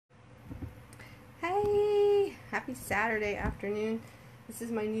Hey, happy Saturday afternoon. This is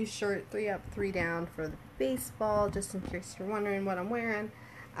my new shirt, 3 up, 3 down for the baseball, just in case you're wondering what I'm wearing.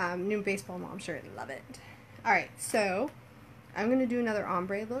 New baseball mom shirt, love it. Alright, so I'm going to do another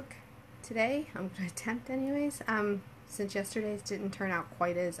ombre look today. I'm going to attempt anyways, since yesterday's didn't turn out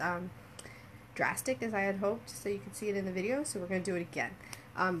quite as drastic as I had hoped, so you could see it in the video, so we're going to do it again,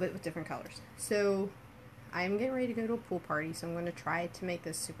 but with different colors. So I'm getting ready to go to a pool party, so I'm going to try to make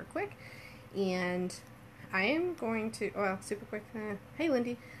this super quick. And I am going to, well, super quick, hey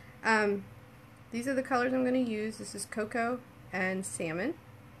Lindy, these are the colors I'm going to use. This is Cocoa and Salmon,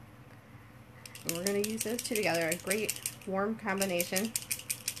 and we're going to use those two together, a great warm combination.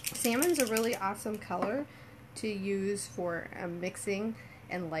 Salmon's a really awesome color to use for mixing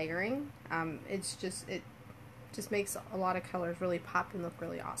and layering. It just makes a lot of colors really pop and look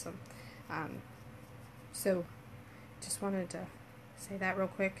really awesome. So just wanted to say that real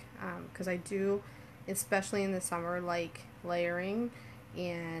quick, because I do, especially in the summer, like layering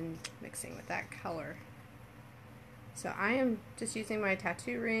and mixing with that color. So I am just using my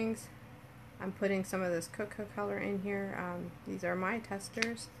tattoo rings. I'm putting some of this cocoa color in here. These are my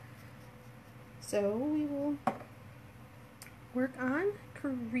testers. So we will work on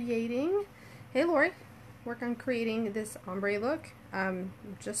creating, hey Lori, work on creating this ombre look.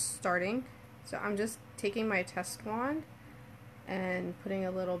 Just starting. So I'm just taking my test wand and putting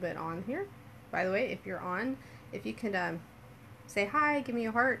a little bit on here. By the way, if you're on, if you can say hi, give me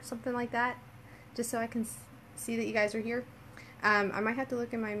a heart, something like that, just so I can see that you guys are here. I might have to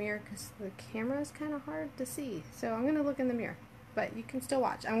look in my mirror because the camera is kind of hard to see, so I'm going to look in the mirror, but you can still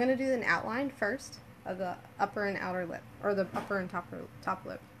watch. I'm going to do an outline first of the upper and outer lip, or the upper and top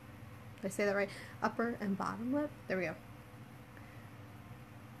lip. Did I say that right? Upper and bottom lip? There we go.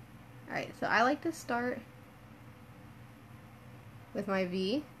 Alright, so I like to start with my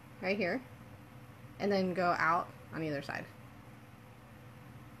V right here, and then go out on either side.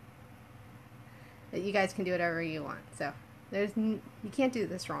 But you guys can do whatever you want. So you can't do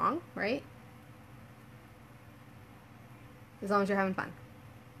this wrong, right? As long as you're having fun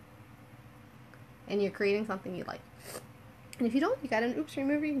and you're creating something you like. And if you don't, you got an oops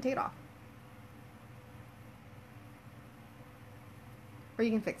remover, you can take it off, or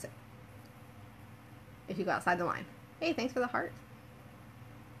you can fix it if you go outside the line. Hey, thanks for the heart.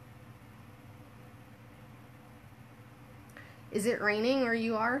 Is it raining where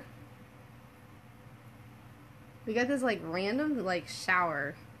you are? We got this like random like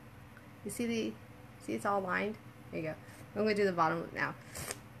shower. You see it's all lined? There you go. I'm gonna do the bottom now.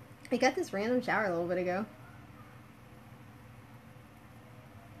 We got this random shower a little bit ago.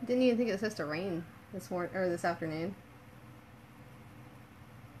 Didn't even think it was supposed to rain this morning or this afternoon.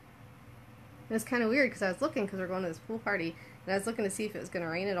 It was kind of weird because I was looking, because we're going to this pool party, and I was looking to see if it was going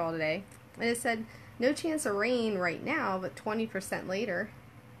to rain at all today. And it said no chance of rain right now, but 20% later.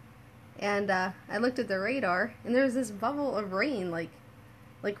 And I looked at the radar, and there was this bubble of rain, like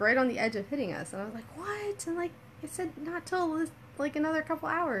right on the edge of hitting us. And I was like, what? And like it said, not till this, like another couple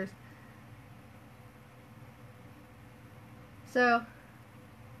hours. So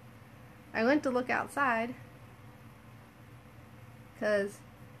I went to look outside, because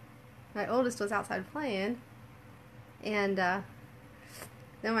my oldest was outside playing, and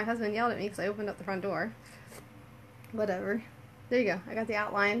then my husband yelled at me because I opened up the front door. Whatever. There you go. I got the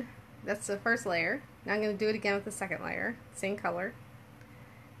outline. That's the first layer. Now I'm going to do it again with the second layer. Same color.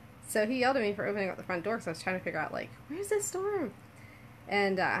 So he yelled at me for opening up the front door because I was trying to figure out, like, where's this storm?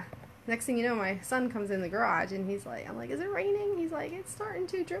 And next thing you know, my son comes in the garage, and he's like, I'm like, is it raining? He's like, it's starting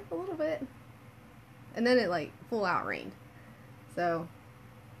to drip a little bit. And then it, like, full out rained. So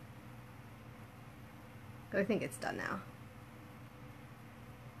but I think it's done now.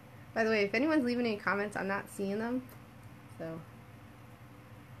 By the way, if anyone's leaving any comments, I'm not seeing them. So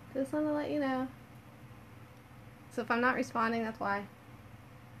just want to let you know. So if I'm not responding, that's why.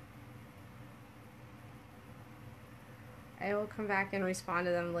 I will come back and respond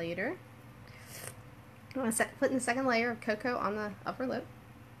to them later. I'm going to put in the second layer of cocoa on the upper lip.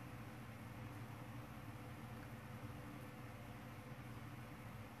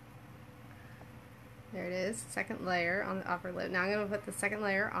 There it is, second layer on the upper lip. Now I'm going to put the second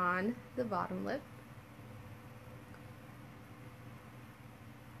layer on the bottom lip.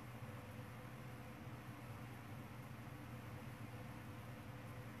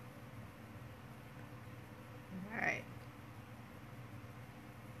 Alright.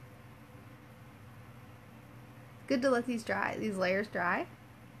 Good to let these layers dry.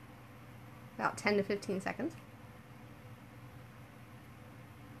 About 10 to 15 seconds.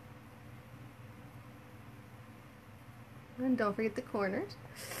 And don't forget the corners.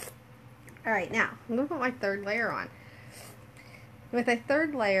 Alright, now I'm going to put my third layer on. With a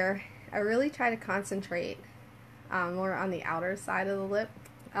third layer, I really try to concentrate more on the outer side of the lip,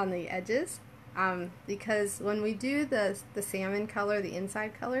 on the edges, because when we do the salmon color, the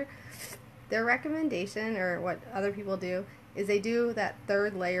inside color, their recommendation, or what other people do, is they do that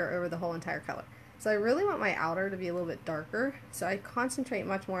third layer over the whole entire color. So I really want my outer to be a little bit darker, so I concentrate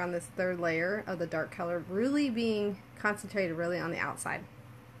much more on this third layer of the dark color, really being concentrated really on the outside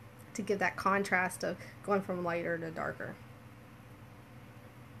to give that contrast of going from lighter to darker.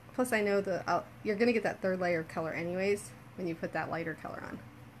 Plus I know you're going to get that third layer of color anyways when you put that lighter color on.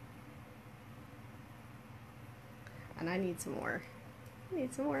 And I need some more. I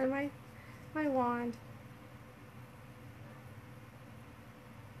need some more in my wand.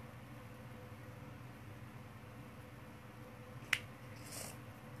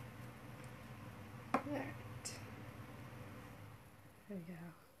 Alright. There we go.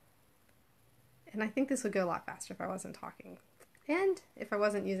 And I think this would go a lot faster if I wasn't talking. And if I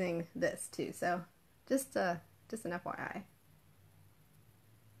wasn't using this too, so just an FYI.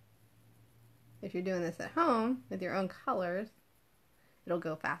 If you're doing this at home with your own colors, it'll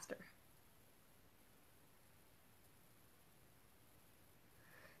go faster.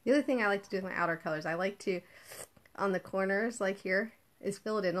 The other thing I like to do with my outer colors, I like to, on the corners, like here, is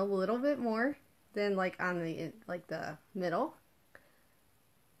fill it in a little bit more than like on the middle,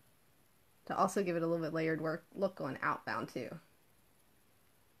 to also give it a little bit layered look going outbound too.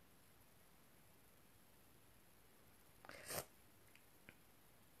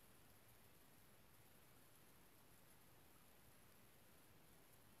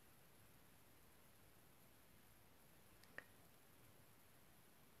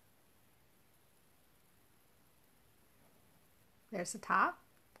 There's the top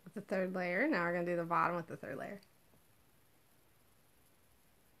with the third layer. Now we're going to do the bottom with the third layer.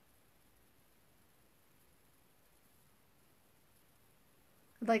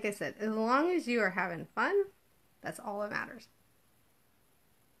 Like I said, as long as you are having fun, that's all that matters.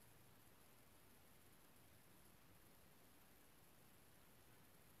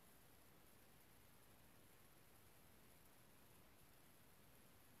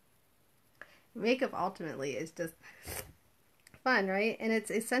 Makeup ultimately is just fun, right? And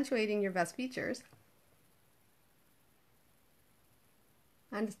it's accentuating your best features.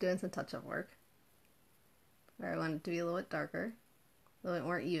 I'm just doing some touch-up work where I want it to be a little bit darker, a little bit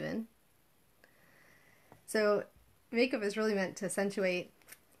more even. So makeup is really meant to accentuate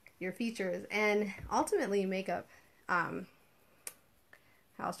your features, and ultimately makeup, how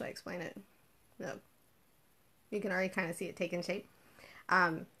else do I explain it? No, you can already kind of see it taking shape.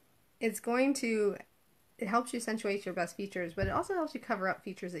 It helps you accentuate your best features, but it also helps you cover up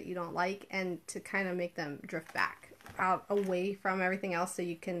features that you don't like, and to kind of make them drift back out away from everything else,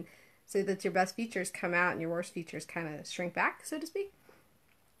 so that your best features come out and your worst features kind of shrink back, so to speak.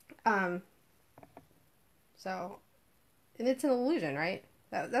 And it's an illusion, right?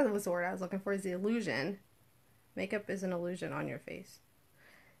 That was the word I was looking for, is the illusion. Makeup is an illusion on your face.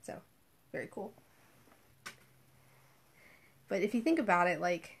 So, very cool. But if you think about it,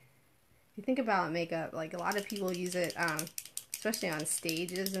 like, you think about makeup, like a lot of people use it, especially on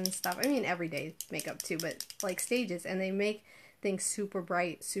stages and stuff. I mean, everyday makeup too, but like stages, and they make things super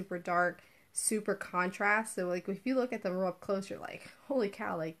bright, super dark, super contrast. So like if you look at them real up close, you're like, holy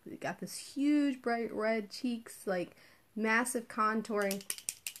cow, like they got this huge bright red cheeks, like massive contouring.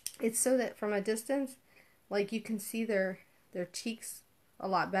 It's so that from a distance, like you can see their cheeks a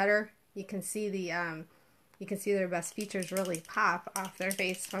lot better. You can see their best features really pop off their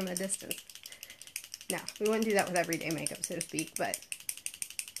face from a distance. Now, we wouldn't do that with everyday makeup, so to speak, but...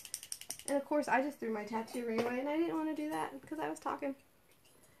 And of course, I just threw my tattoo ring away, and I didn't want to do that because I was talking.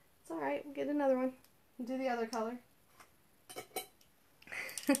 It's alright, we'll get another one. We'll do the other color.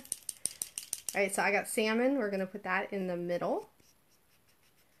 Alright, so I got salmon. We're going to put that in the middle.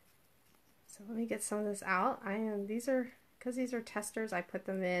 So let me get some of this out. Because these are testers, I put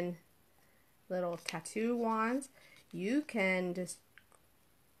them in little tattoo wands. You can just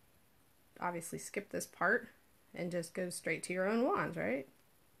obviously skip this part and just go straight to your own wands, right?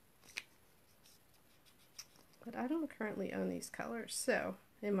 But I don't currently own these colors, so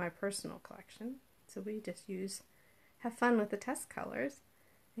in my personal collection, so we just have fun with the test colors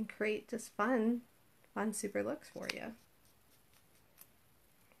and create just fun super looks for you.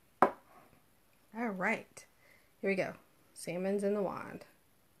 Alright, here we go. Salmon's in the wand.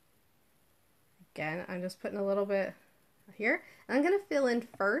 Again, I'm just putting a little bit here. And I'm going to fill in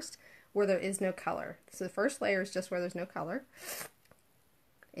first where there is no color. So the first layer is just where there's no color.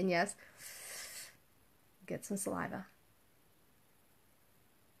 And yes, get some saliva.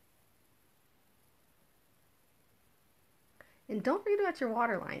 And don't forget about your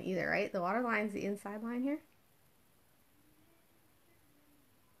waterline either, right? The waterline's the inside line here.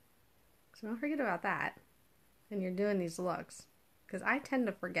 So don't forget about that when you're doing these looks, because I tend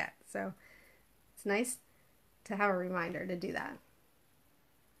to forget. So it's nice to have a reminder to do that.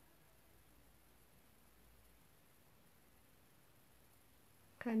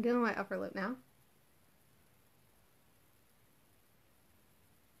 Okay, I'm doing my upper lip now.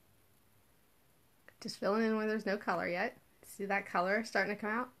 Just filling in where there's no color yet. See that color starting to come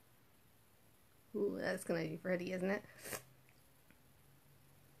out? Ooh, that's gonna be pretty, isn't it?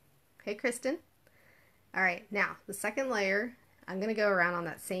 Okay, Kristen. All right, now the second layer, I'm gonna go around on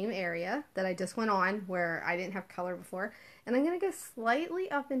that same area that I just went on where I didn't have color before, and I'm gonna go slightly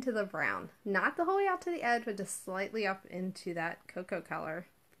up into the brown. Not the whole way out to the edge, but just slightly up into that cocoa color.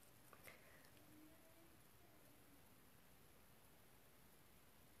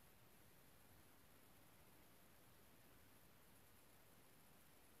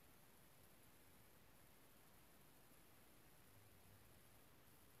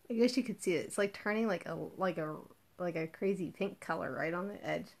 I guess you could see it. It's like turning like a crazy pink color right on the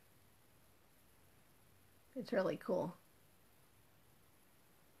edge. It's really cool.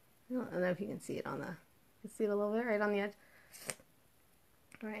 I don't know if you can see it on the. You can see it a little bit right on the edge.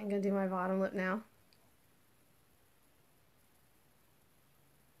 All right, I'm gonna do my bottom lip now.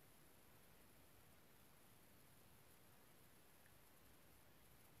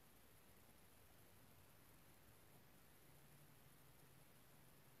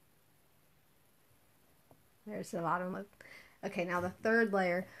 There's the bottom lip. Okay, now the third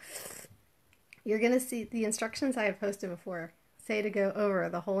layer. You're going to see the instructions I have posted before say to go over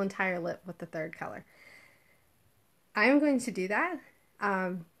the whole entire lip with the third color. I'm going to do that,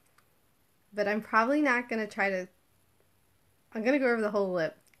 but I'm probably not going to try to, I'm going to go over the whole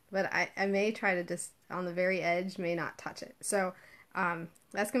lip, but I may try to just, on the very edge, may not touch it. So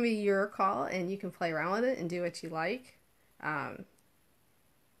that's going to be your call, and you can play around with it and do what you like.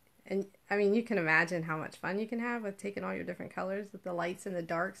 And I mean, you can imagine how much fun you can have with taking all your different colors with the lights and the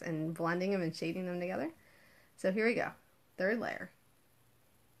darks and blending them and shading them together. So here we go. Third layer.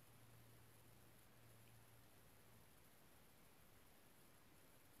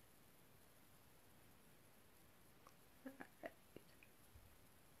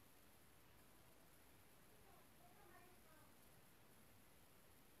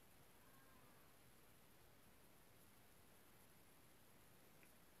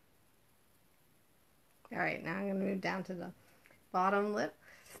 All right, now I'm going to move down to the bottom lip.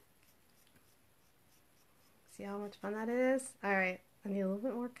 See how much fun that is? All right, I need a little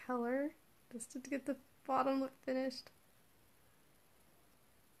bit more color just to get the bottom lip finished.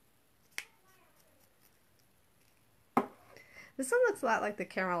 This one looks a lot like the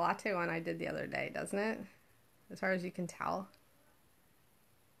caramel latte one I did the other day, doesn't it? As far as you can tell.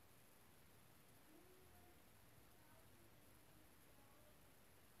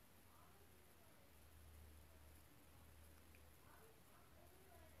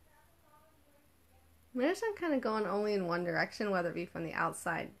 Notice I'm kind of going only in one direction, whether it be from the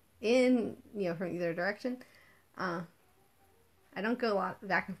outside in, from either direction. I don't go a lot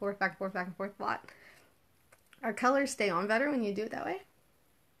back and forth, back and forth, back and forth a lot. Our colors stay on better when you do it that way.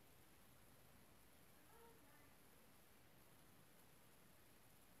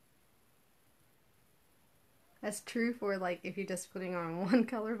 That's true for like if you're just putting on one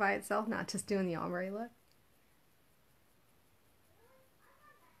color by itself, not just doing the ombre look.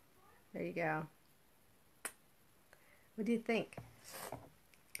 There you go. What do you think?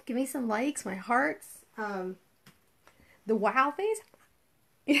 Give me some likes, my hearts, the wow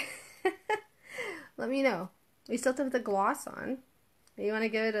face. Let me know. We still have the gloss on. You want to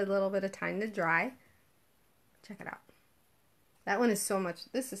give it a little bit of time to dry. Check it out. That one is so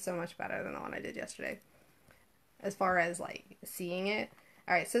much, this is so much better than the one I did yesterday. As far as like seeing it.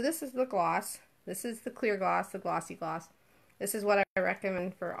 Alright, so this is the gloss. This is the clear gloss, the glossy gloss. This is what I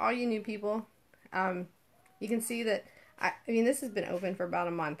recommend for all you new people. You can see that, I mean, this has been open for about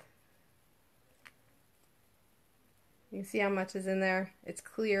a month. You can see how much is in there. It's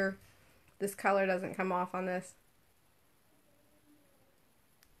clear. This color doesn't come off on this.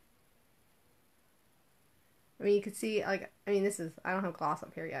 I mean, you can see, like, I mean, this is, I don't have gloss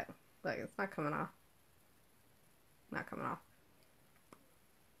up here yet. Like, it's not coming off. Not coming off.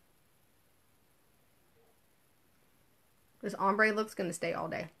 This ombre look's going to stay all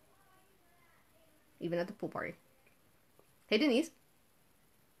day. Even at the pool party. Hey, Denise.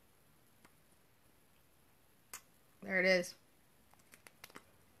 There it is.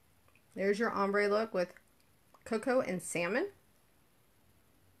 There's your ombre look with Cocoa and Salmon.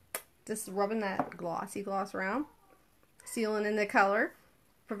 Just rubbing that glossy gloss around. sealing in the color,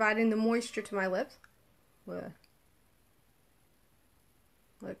 providing the moisture to my lips. Look,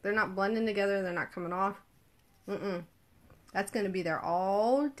 they're not blending together, they're not coming off. That's going to be there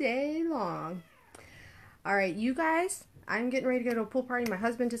all day long. Alright, you guys, I'm getting ready to go to a pool party. My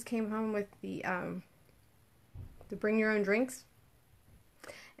husband just came home with the bring your own drinks.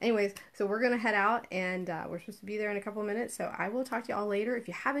 Anyways, so we're going to head out, and we're supposed to be there in a couple of minutes, so I will talk to you all later. If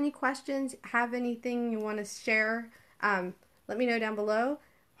you have any questions, have anything you want to share, let me know down below.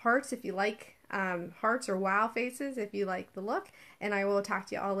 Hearts if you like hearts, or wow faces if you like the look, and I will talk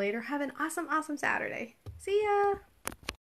to you all later. Have an awesome, awesome Saturday. See ya!